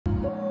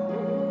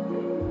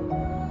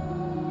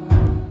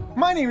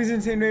My name is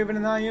InsaneRaven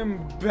and I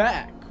am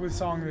back with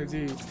Song of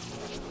the Deep.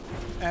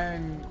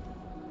 And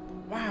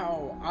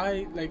wow,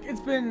 it's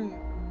been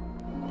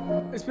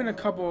a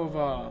couple of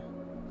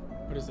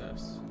what is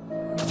this? Okay.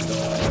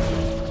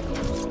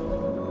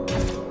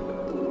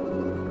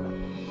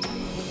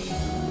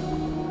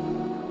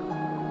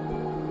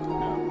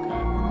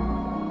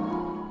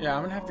 Yeah,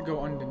 I'm gonna have to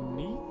go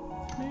underneath,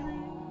 maybe?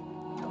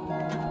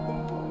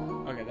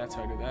 Okay, that's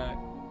how I do that.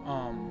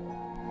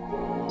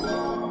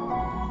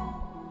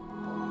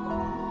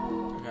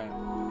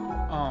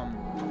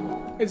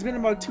 It's been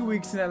about 2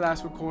 weeks since I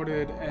last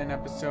recorded an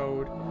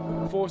episode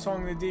for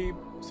Song of the Deep,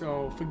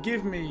 so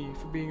forgive me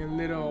for being a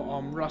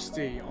little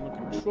rusty on the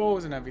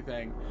controls and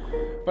everything.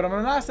 But on the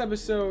last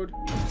episode,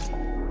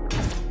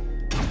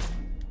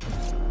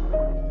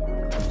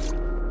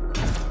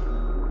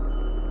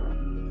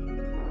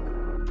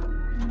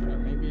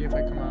 maybe if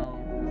I come out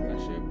of my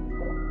ship.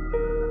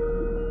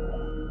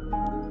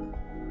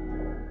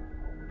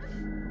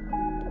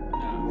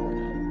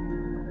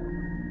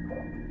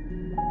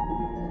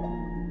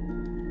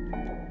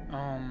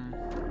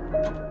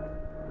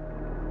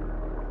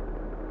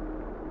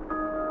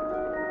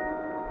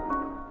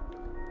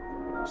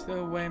 There's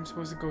no way I'm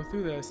supposed to go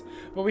through this.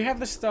 But we have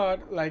to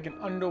start like an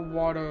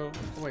underwater.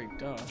 Wait,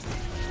 duh.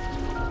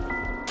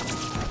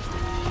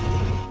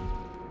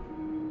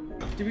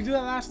 Did we do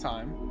that last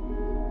time?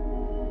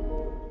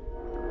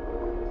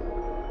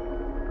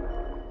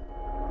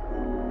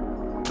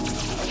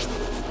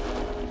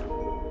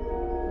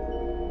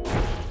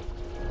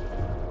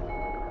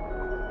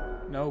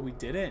 No, we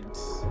didn't.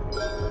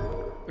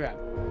 Yeah.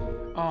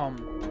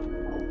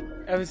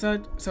 It's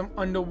not some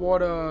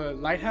underwater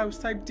lighthouse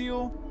type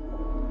deal.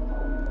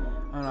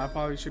 I don't know, I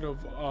probably should have,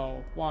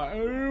 why?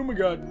 Oh my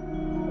god.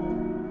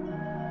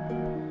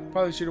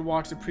 Probably should have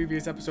watched the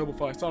previous episode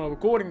before I started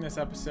recording this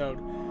episode.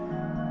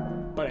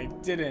 But I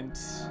didn't,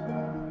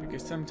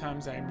 because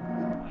sometimes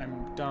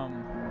I'm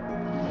dumb.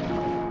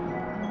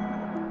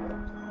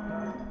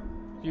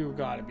 You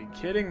gotta be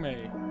kidding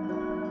me.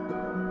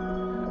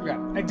 Okay,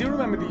 I do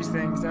remember these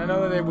things, and I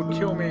know that they would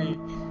kill me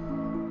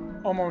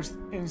almost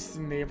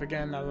instantly if I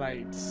get in the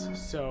lights,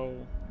 so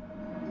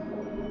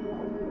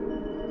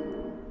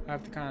I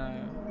have to kind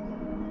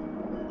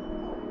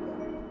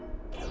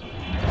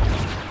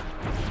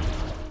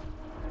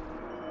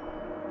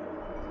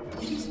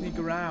of sneak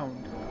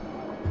around.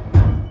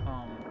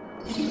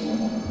 Okay,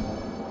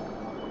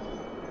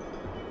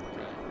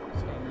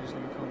 so I'm just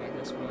gonna come back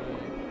this way.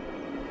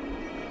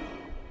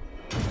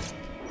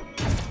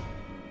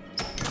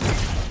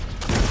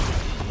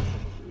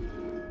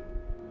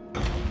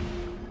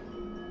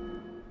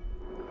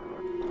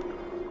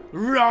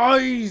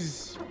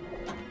 Rise!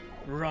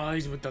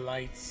 Rise with the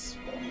lights.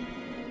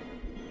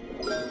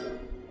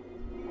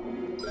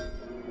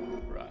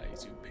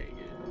 Rise, you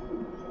pagan.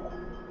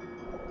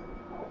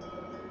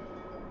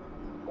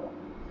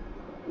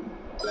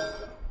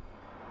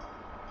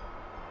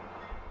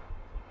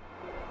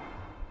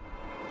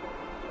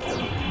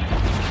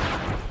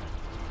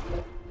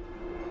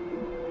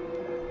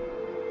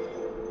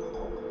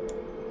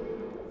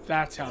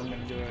 That's how I'm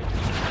gonna do it.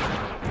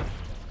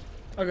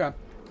 Okay.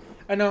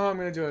 I know how I'm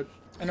gonna do it.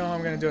 I know how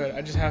I'm gonna do it.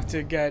 I just have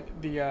to get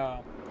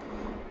the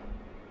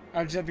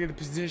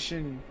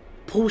position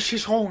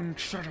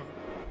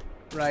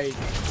right.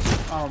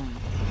 I'm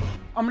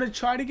gonna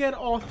try to get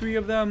all three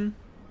of them,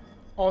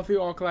 all three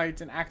arc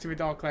lights, and activate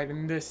the arc light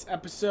in this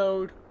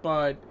episode,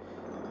 but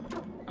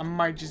I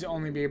might just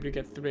only be able to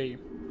get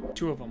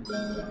two of them,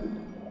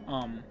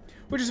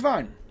 which is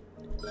fine,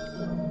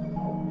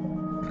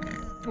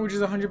 which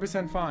is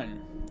 100%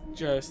 fine.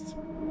 Just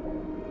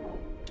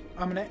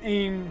I'm gonna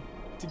aim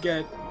to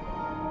get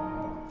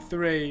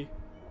 3.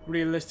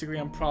 Realistically,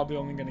 I'm probably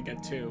only gonna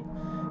get 2,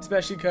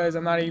 especially because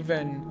I'm not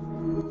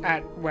even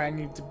at where I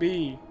need to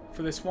be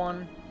for this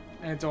one,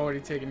 and it's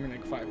already taken me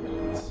like 5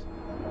 minutes.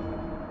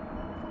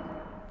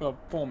 Well,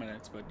 4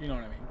 minutes, but you know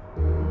what I mean.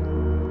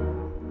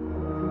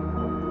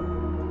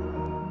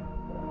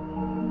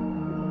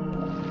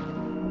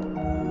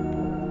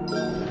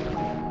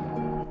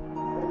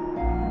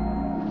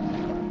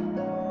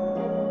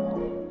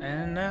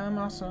 And I'm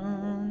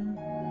awesome.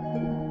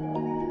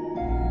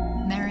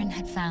 Merrin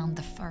had found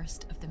the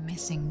first of the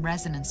missing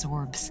resonance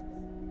orbs,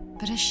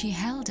 but as she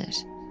held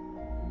it,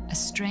 a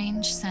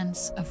strange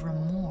sense of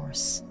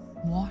remorse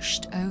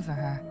washed over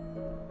her.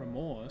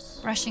 Remorse?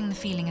 Brushing the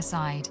feeling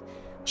aside,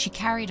 she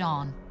carried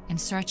on in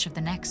search of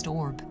the next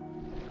orb.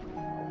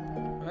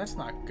 Well, that's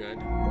not good.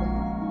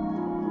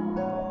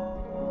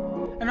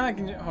 And I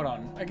can hold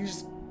on. I can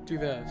just do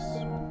this.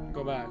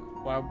 Go back.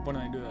 Why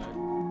wouldn't I do that?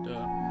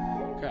 Duh.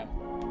 Okay.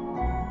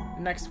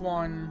 The next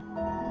one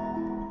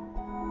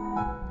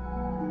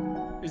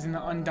is in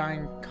the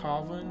Undying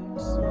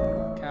Caverns.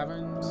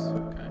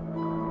 Okay.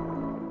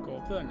 Go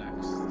up there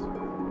next.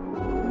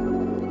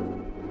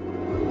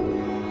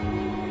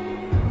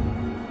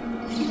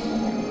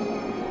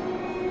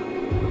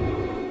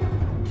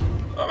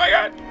 Oh my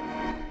god!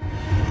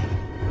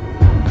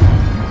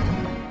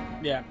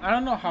 Yeah, I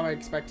don't know how I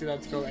expected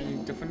that to go any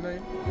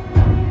differently.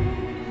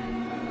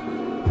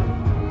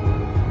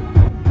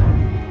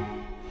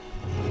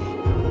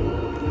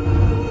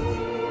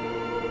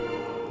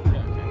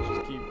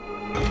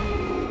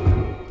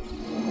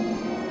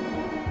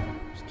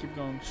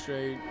 going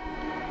straight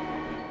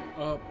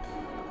up.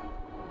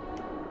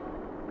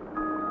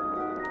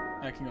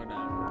 I can go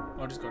down.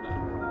 I'll just go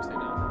down. I'll stay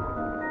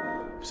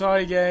down.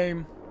 Sorry,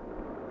 game.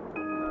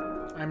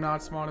 I'm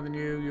not smarter than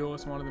you. You're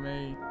smarter than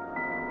me.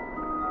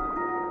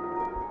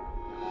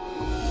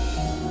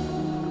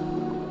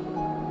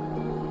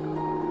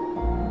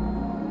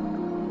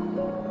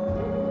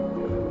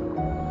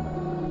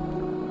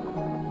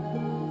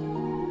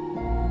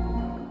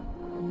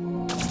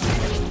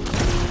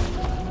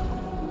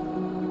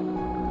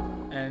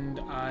 And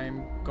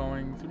I'm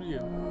going through you.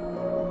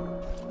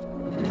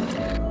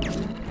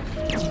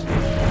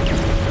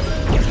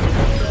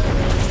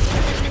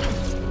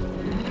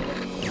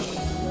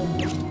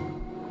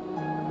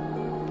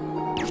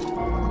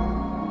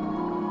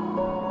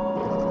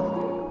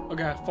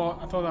 Okay, I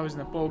thought I was in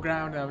the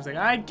foreground, and I was like,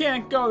 I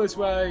can't go this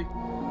way.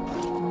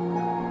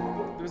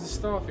 There's a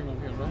star thing over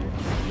here, right?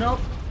 Nope.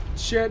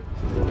 Shit.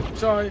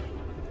 Sorry.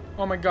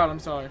 Oh my god, I'm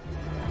sorry.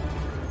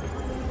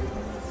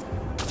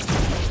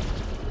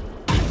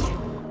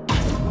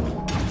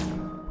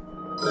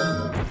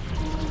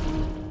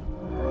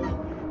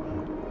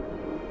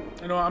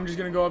 You know what, I'm just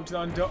gonna go up to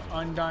the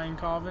Undying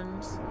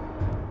Caverns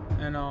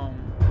and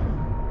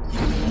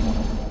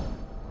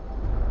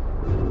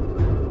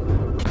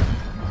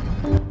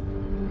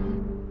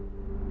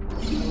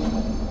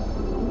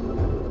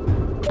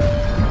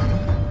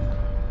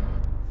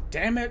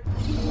damn it.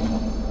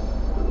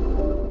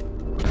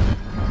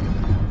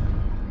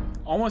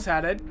 Almost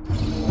had it.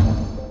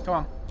 Come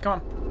on, come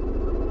on.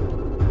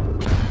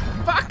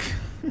 Fuck!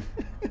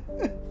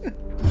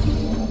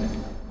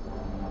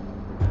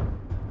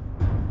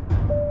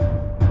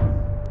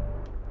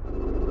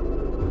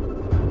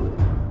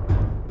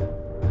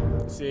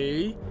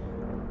 See?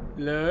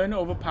 Learn,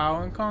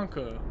 overpower, and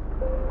conquer.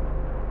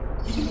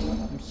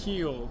 And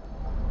heal.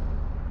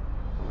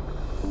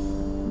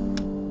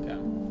 Okay.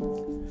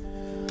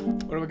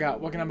 What do we got?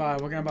 What can I buy?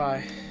 What can I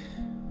buy?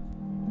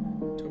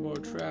 Turbo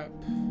trap.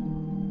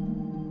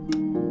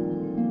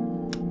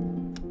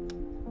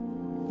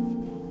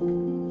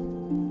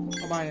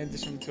 I'll buy an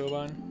additional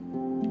turbine.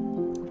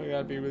 I think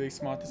that'd be a really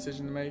smart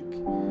decision to make.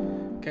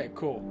 Okay,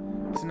 cool.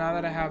 So now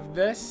that I have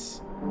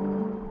this,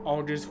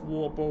 I'll just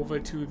warp over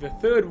to the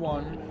third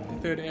one, the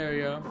third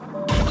area,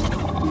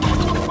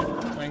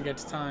 when it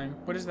gets time.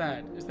 What is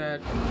that? Is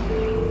that...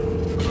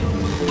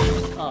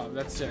 Oh,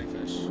 that's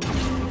jellyfish.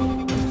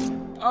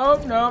 Oh,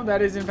 no,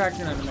 that is in fact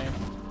an enemy.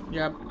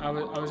 Yep, I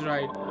was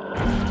right.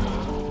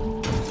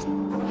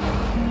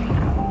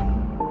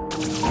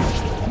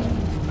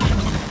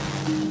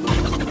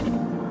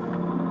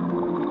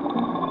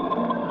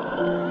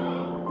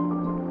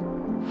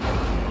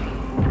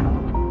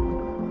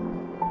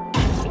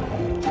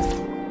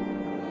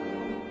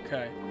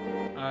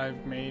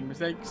 I've made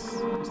mistakes.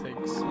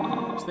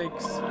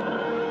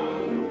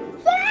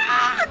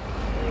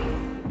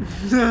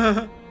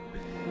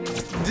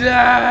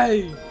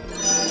 Die!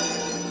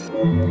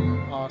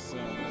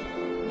 Awesome.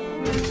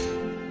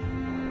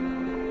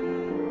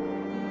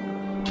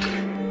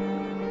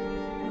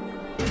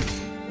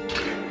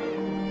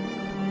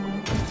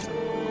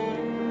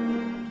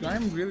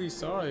 I'm really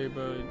sorry,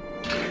 but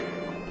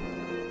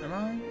am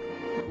I?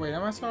 Wait,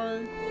 am I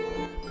sorry?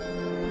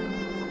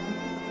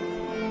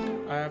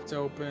 I have to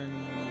open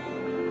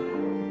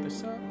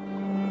this up?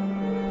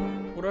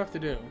 What do I have to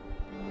do?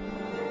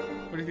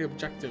 What is the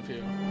objective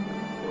here?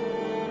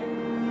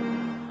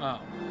 Oh.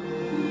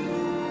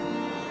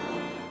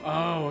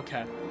 Oh,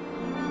 okay.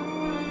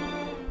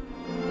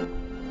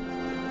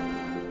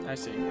 I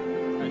see.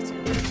 I see.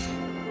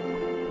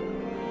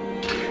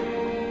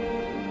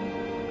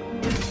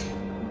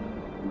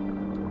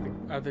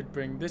 I have to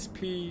bring this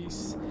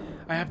piece.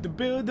 I have to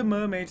build the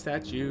mermaid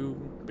statue.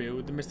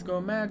 Build the mystical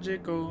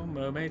magical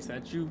mermaid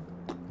statue.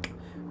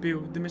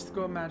 Build the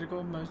mystical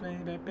magical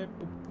mermaid.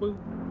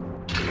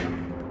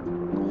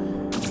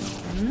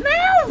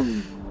 No!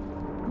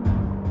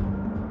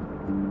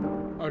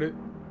 Oh,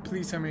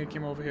 please tell me it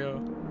came over here.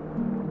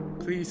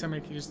 Please tell me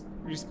it can just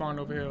respawn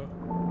over here.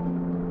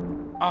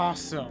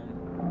 Awesome.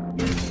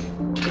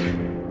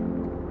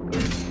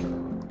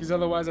 Because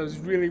otherwise I was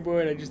really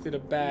worried I just did a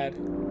bad. I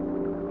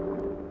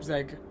was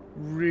like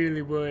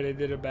really worried I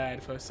did a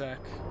bad for a sec.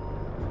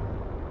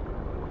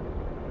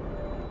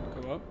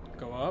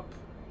 Go up,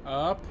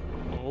 up,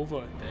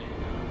 over. There you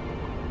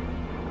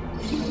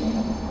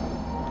go.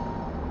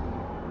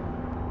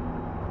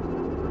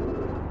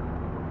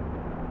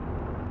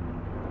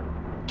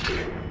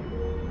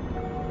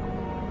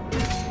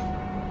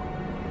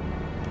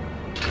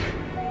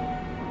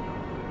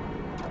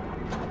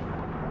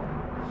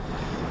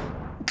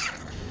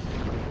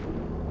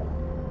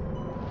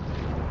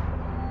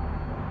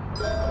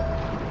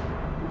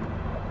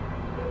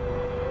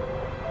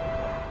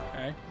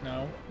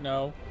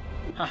 No.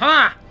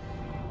 Haha!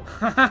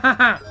 Ha ha ha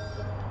ha!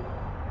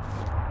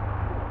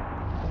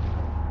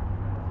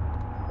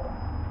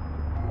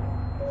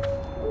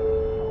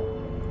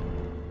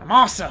 I'm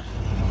awesome!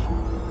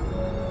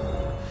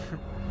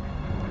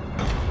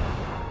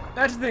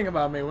 That's the thing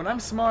about me. When I'm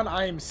smart,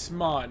 I am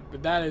smart.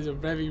 But that is a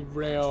very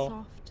real...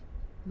 Soft,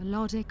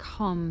 melodic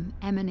hum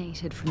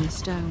emanated from the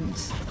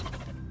stones.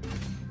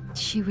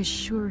 She was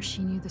sure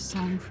she knew the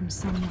song from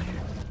somewhere,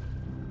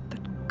 but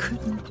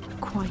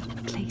couldn't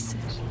quite place it.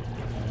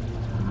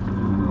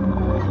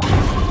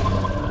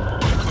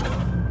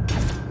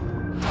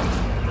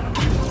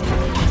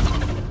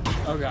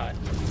 Oh god.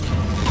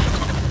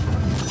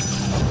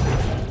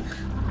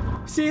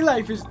 Sea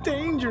life is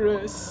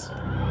dangerous!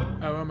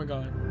 Oh, where am I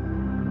going?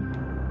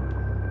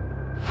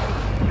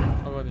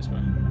 I'll go this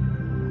way.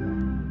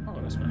 I'll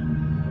go this way.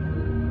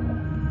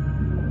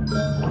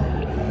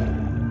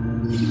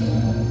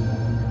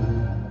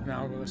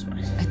 Now I'll go this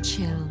way. A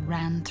chill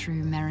ran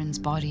through Merrin's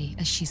body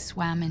as she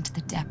swam into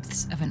the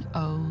depths of an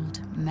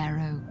old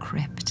marrow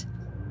crypt.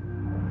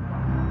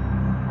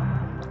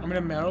 I'm in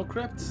a marrow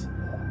crypt?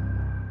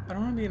 I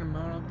don't want to be in a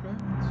marrow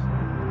crypt.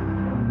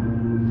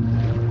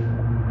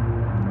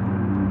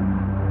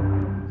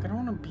 I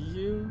don't want to be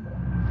you.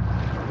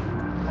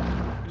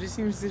 It just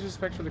seems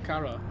disrespectful to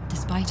Kara.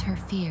 Despite her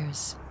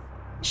fears,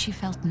 she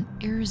felt an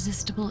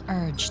irresistible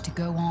urge to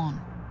go on,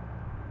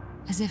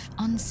 as if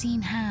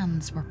unseen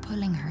hands were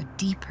pulling her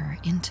deeper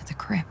into the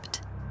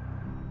crypt.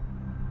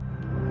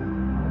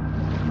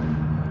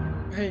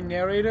 Hey,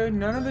 narrator,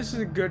 none of this is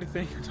a good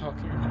thing you're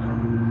talking about.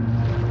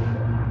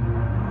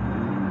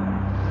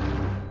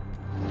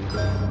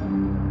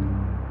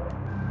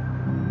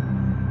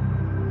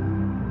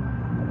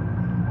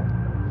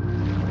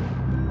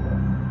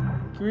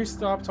 Can we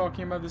stop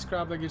talking about this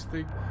crap like it's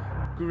the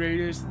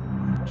greatest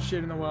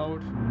shit in the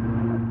world?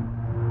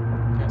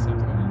 Okay, so I have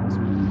to go down this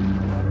way.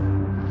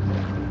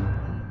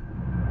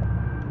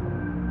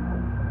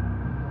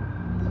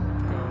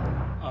 Go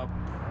up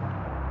here.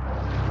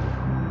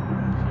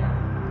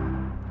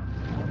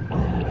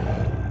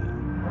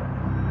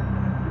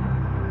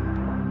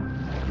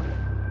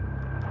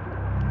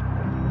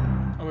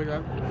 Oh wait,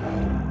 that.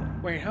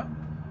 Wait, how?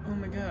 Oh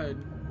my god,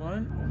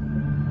 what?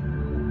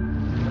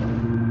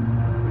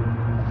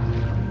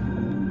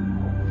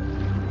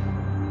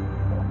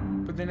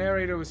 The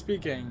narrator was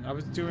speaking. I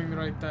was doing the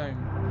right thing.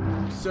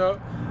 So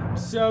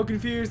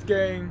confused,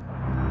 gang.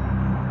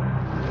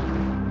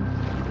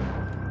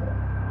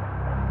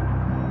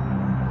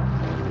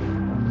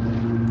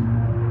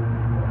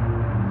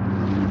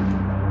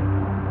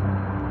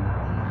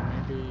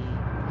 Maybe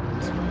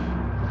this way.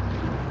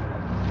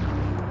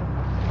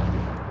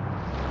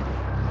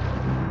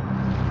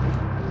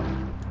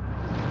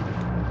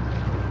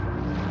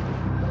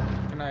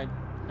 Can I?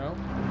 No.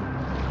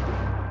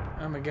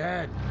 Oh my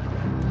god.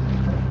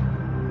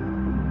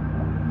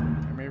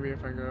 Maybe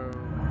if I go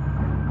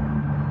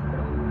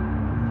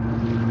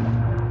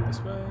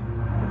this way.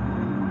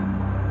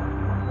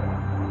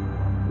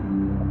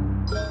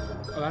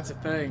 Oh, that's a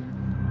thing,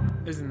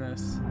 isn't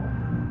this?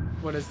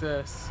 What is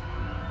this?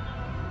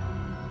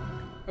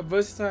 A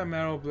versatile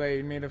marrow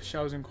blade made of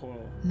shells and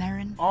coral.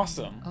 Merrin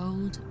Awesome. found an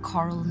old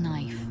coral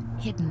knife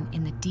hidden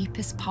in the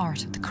deepest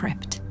part of the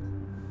crypt.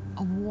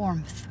 A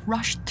warmth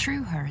rushed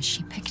through her as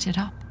she picked it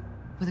up.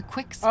 With a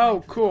quick swipe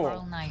of the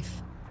coral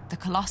knife, the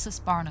Colossus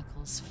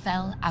barnacles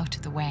fell out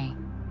of the way.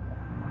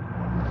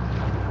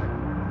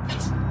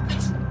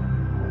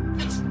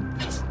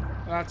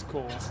 That's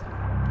cool.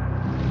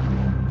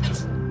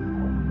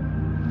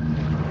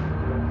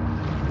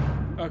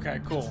 Okay,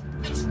 cool.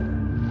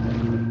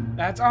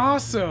 That's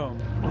awesome!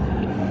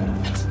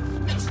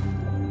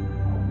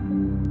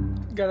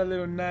 Got a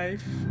little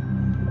knife.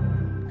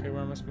 Okay,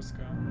 where am I supposed to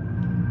go?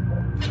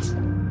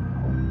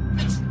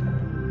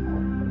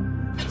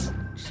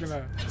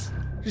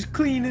 Just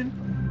cleaning.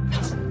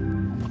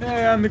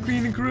 Hey, I'm the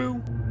cleaning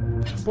crew.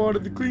 Part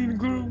of the cleaning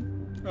crew.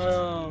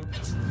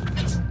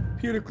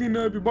 Here to clean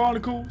up your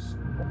barnacles.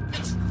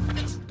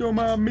 Don't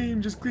mind me,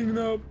 I'm just cleaning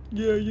up.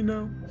 Yeah, you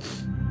know.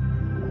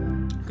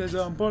 Because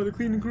I'm part of the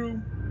cleaning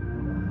crew.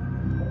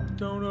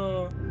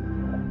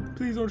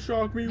 Please don't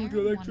shock me with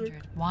your electric.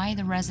 Wondered why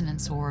the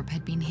resonance orb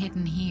had been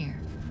hidden here,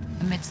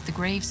 amidst the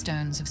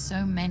gravestones of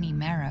so many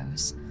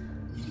marrows.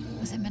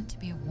 Was it meant to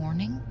be a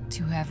warning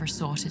to whoever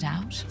sought it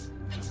out?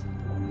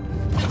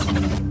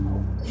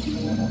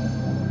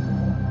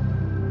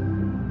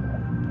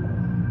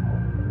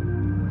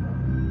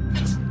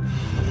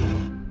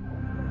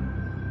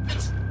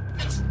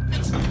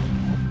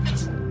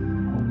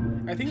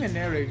 I think the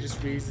narrator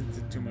just reads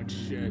into too much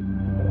shit.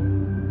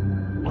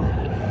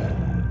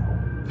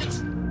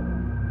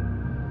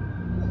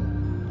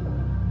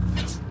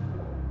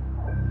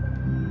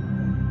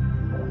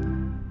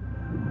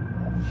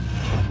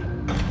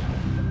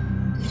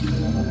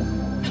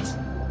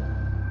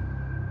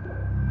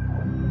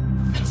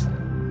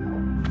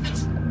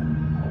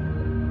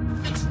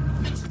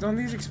 Don't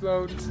these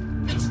explode?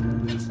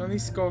 Don't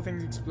these skull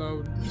things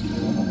explode?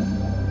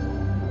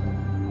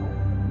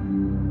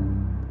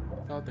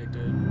 I thought they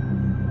did.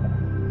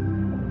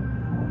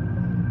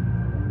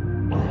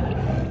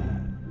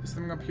 Is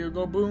something up here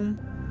go boom?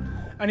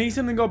 I need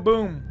something to go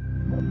boom.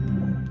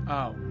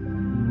 Oh.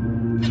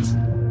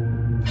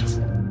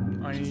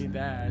 I need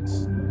that.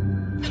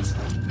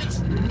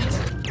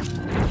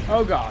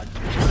 Oh god.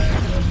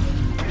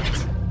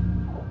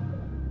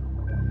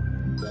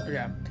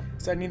 Okay,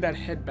 so I need that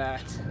head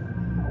back.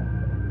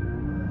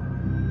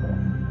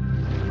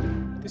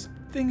 This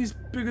thing is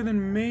bigger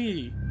than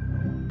me.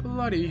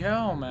 Bloody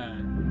hell,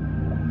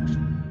 man. Just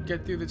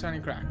get through the tiny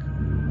crack.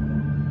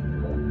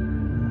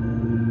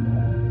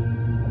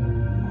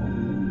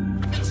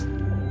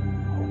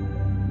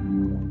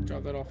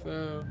 Drop that off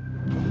there.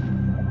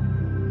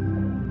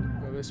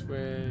 Go this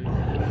way.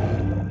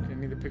 I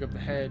need to pick up the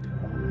head.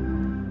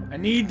 I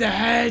need the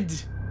head!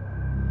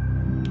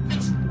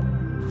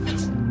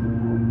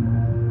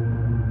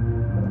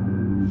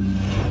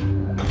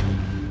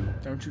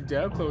 Don't you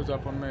dare close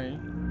up on me.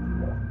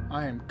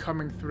 I am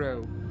coming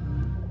through.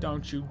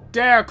 Don't you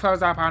dare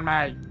close up on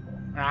me!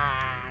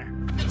 Ah.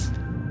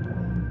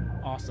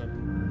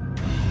 Awesome.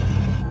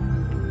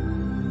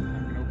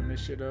 I'm gonna open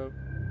this shit up.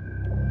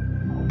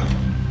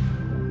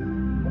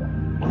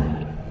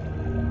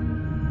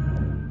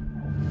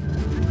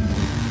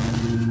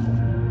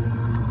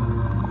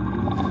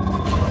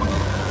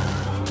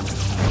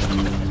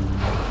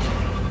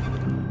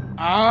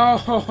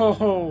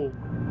 Oh!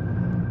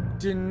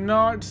 Did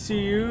not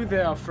see you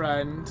there,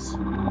 friends.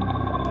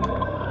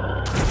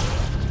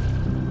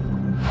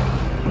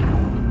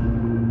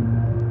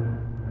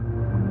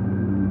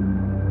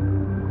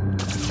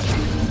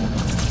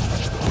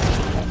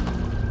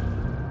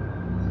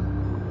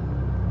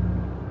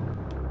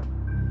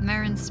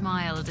 Merrin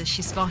smiled as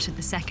she spotted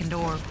the second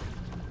orb.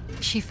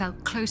 She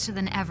felt closer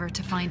than ever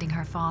to finding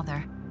her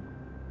father.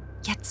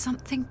 Yet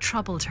something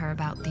troubled her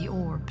about the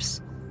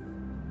orbs.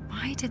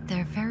 Why did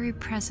their very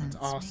presence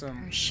make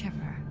her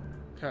shiver?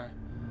 Okay.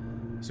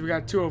 So we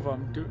got 2 of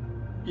them.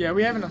 Yeah,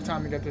 we have enough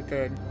time to get the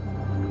third.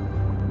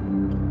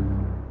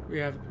 We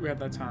have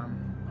that time.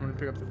 I'm gonna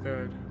pick up the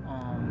third.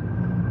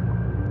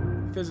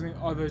 If there's on the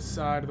other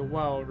side of the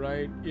well,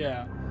 right?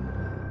 Yeah.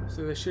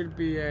 So there should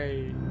be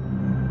a...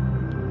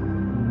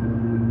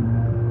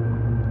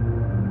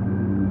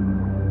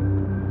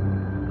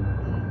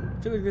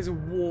 I feel like there's a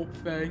warp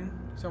thing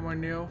somewhere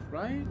near,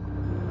 right?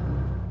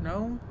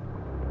 No?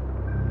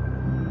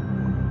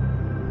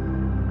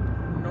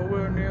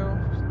 Nowhere near.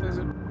 There's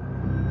a...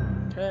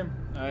 Okay.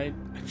 Alright.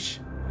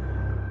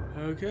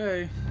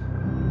 Okay.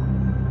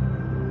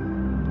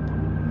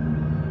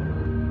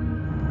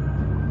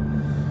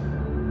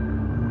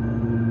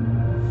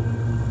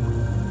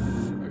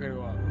 Okay,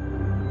 go up.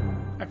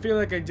 I feel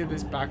like I did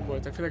this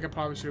backwards. I feel like I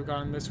probably should have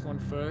gotten this one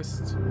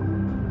first.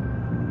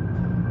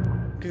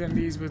 Because then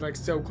these were like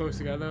so close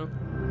together.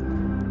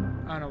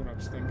 I don't know what I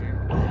was thinking.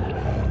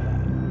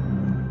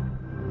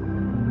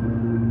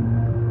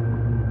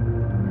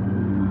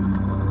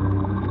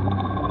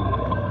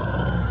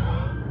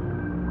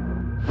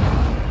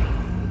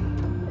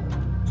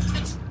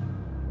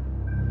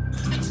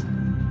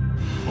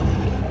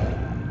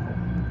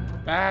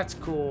 That's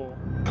cool.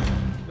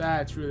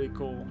 That's really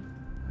cool.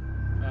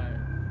 Alright.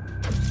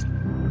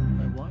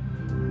 Wait, what?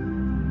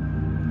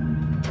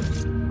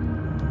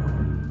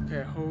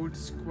 Okay, hold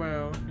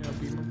square,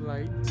 beam of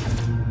light.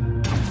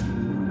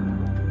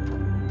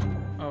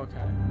 Oh,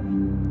 okay.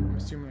 I'm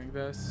assuming like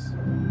this.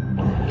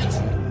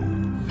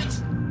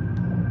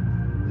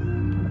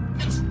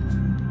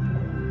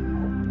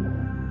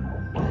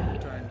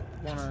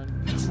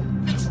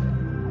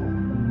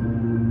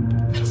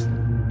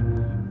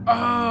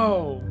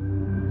 Oh!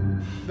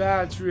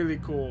 That's really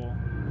cool.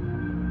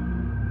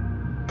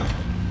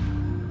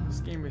 This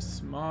game is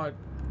smart.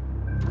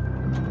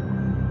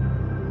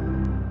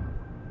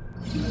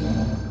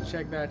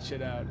 Check that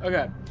shit out.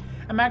 Okay,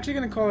 I'm actually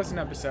gonna call this an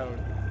episode.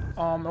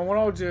 And what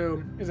I'll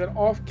do is that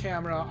off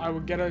camera I will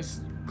get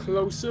us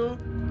closer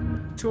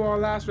to our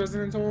last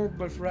Resident Evil,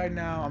 but for right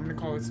now I'm gonna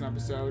call this an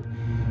episode.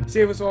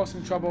 Save us all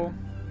some trouble,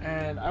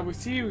 and I will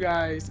see you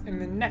guys in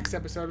the next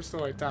episode of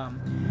Storytime.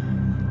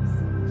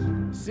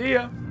 See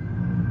ya!